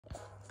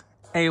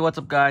Hey, what's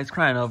up guys,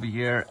 Crying over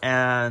here,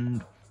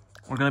 and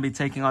we're gonna be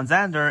taking on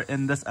Xander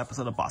in this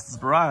episode of Boss's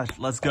Barrage.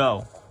 Let's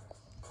go.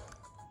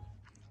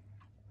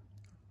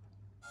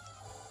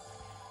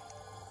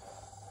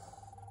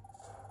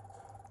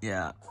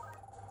 Yeah.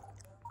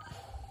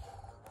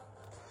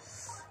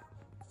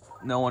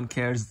 No one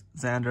cares,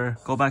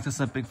 Xander. Go back to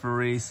simping for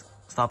Reese.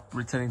 Stop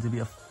pretending to be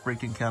a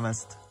freaking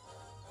chemist.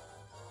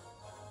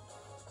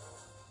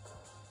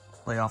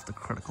 Play off the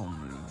critical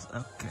moves.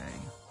 Okay.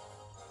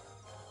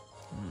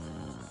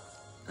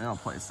 I'll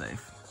play it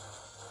safe.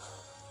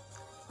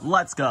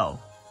 Let's go.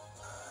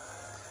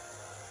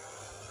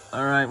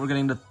 Alright, we're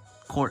getting the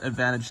court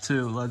advantage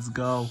too. Let's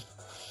go.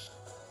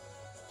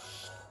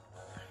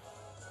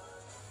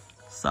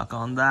 Suck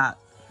on that.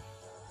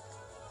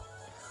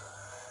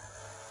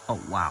 Oh,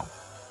 wow.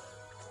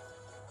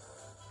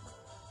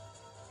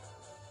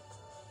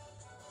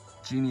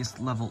 Genius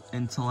level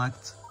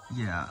intellect.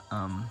 Yeah,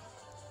 Can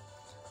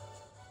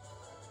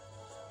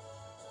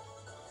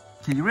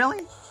you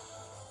really?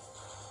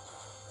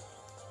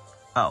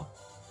 Oh.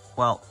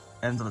 Well,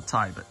 ends of the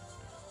tie, but...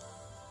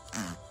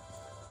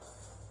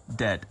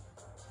 Dead.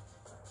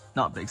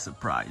 Not big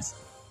surprise.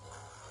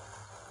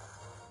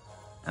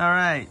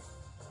 Alright.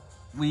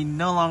 We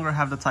no longer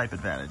have the type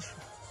advantage.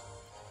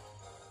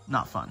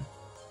 Not fun.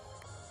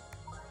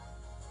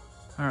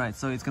 Alright,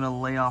 so he's gonna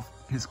lay off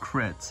his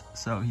crits,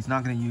 so he's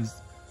not gonna use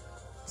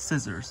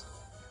scissors.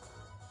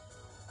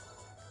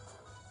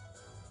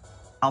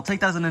 I'll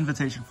take that as an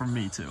invitation from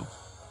me too.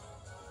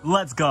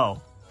 Let's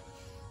go!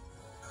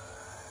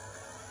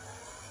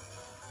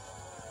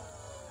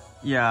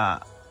 Yeah.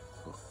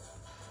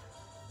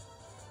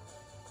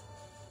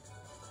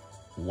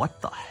 What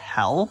the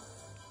hell?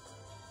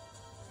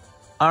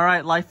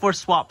 Alright, Life Force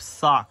Swap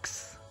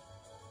sucks.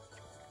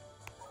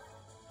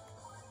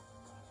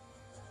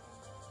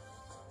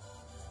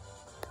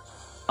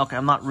 Okay,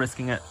 I'm not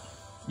risking it.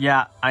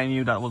 Yeah, I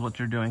knew that was what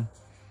you're doing.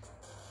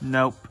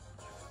 Nope.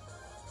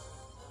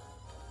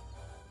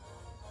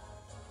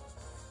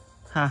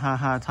 Ha ha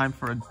ha, time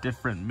for a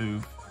different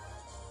move.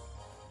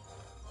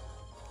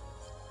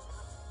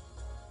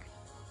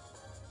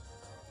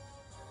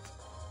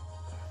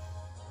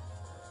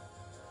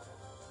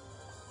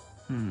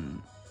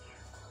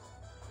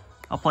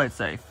 I'll play it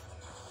safe.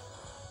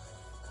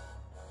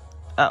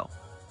 Oh.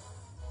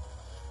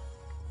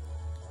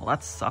 Well,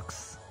 that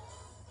sucks.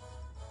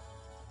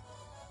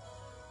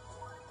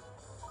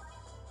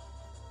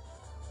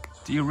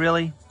 Do you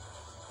really?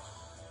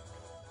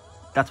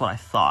 That's what I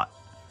thought.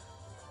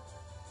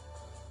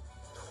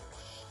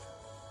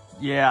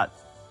 Yeah,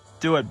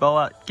 do it,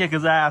 Boa. Kick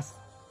his ass.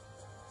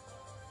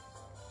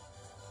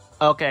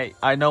 Okay,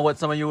 I know what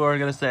some of you are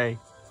gonna say.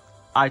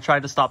 I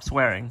tried to stop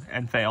swearing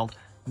and failed.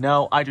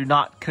 No, I do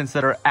not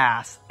consider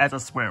ass as a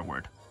swear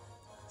word.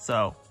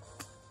 So,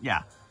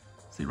 yeah.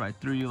 See right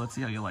through you. Let's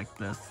see how you like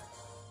this.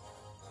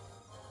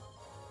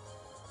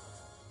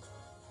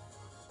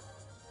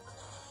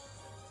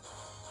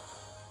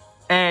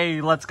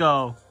 Hey, let's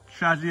go.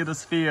 Tragedy of the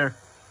Sphere.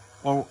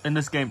 Or, in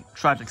this game,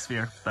 Tragic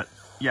Sphere. But,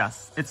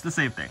 yes, it's the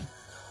same thing.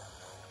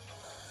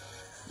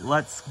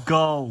 Let's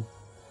go.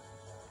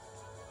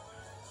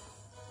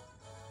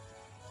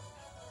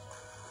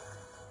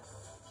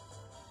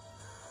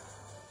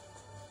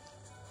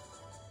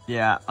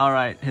 Yeah,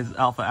 alright, his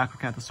Alpha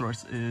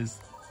Acrocanthosaurus is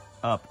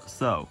up,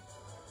 so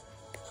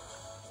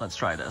let's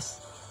try this.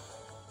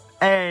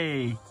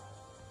 Hey!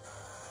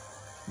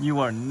 You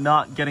are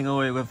not getting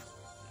away with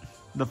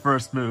the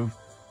first move.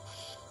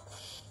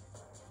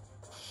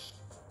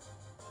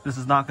 This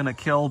is not gonna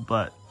kill,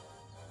 but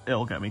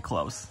it'll get me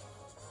close.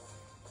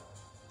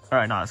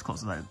 Alright, not as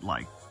close as I'd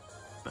like,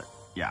 but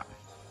yeah.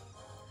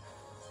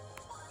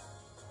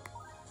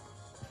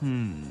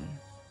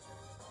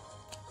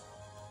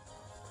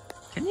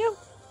 Can you?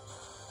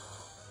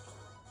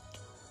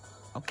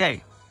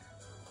 Okay.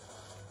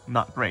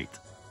 Not great.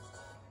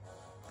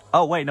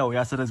 Oh, wait, no,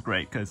 yes, it is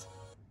great, because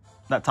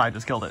that tie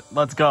just killed it.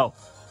 Let's go.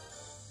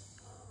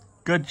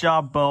 Good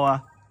job,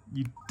 Boa.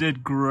 You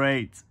did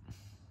great.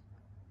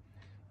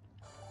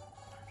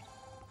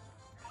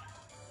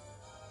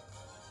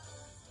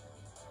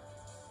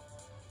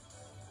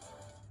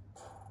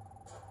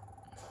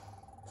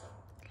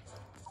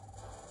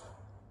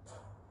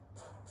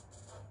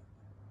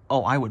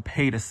 Oh, I would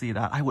pay to see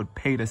that. I would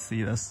pay to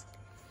see this.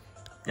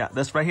 Yeah,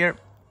 this right here,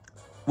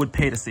 would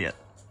pay to see it.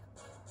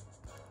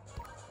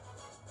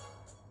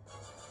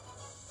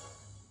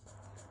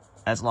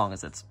 As long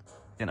as it's,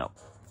 you know,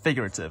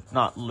 figurative,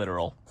 not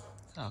literal.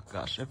 Oh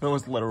gosh, if it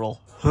was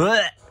literal.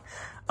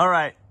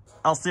 Alright,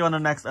 I'll see you on the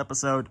next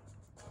episode.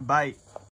 Bye.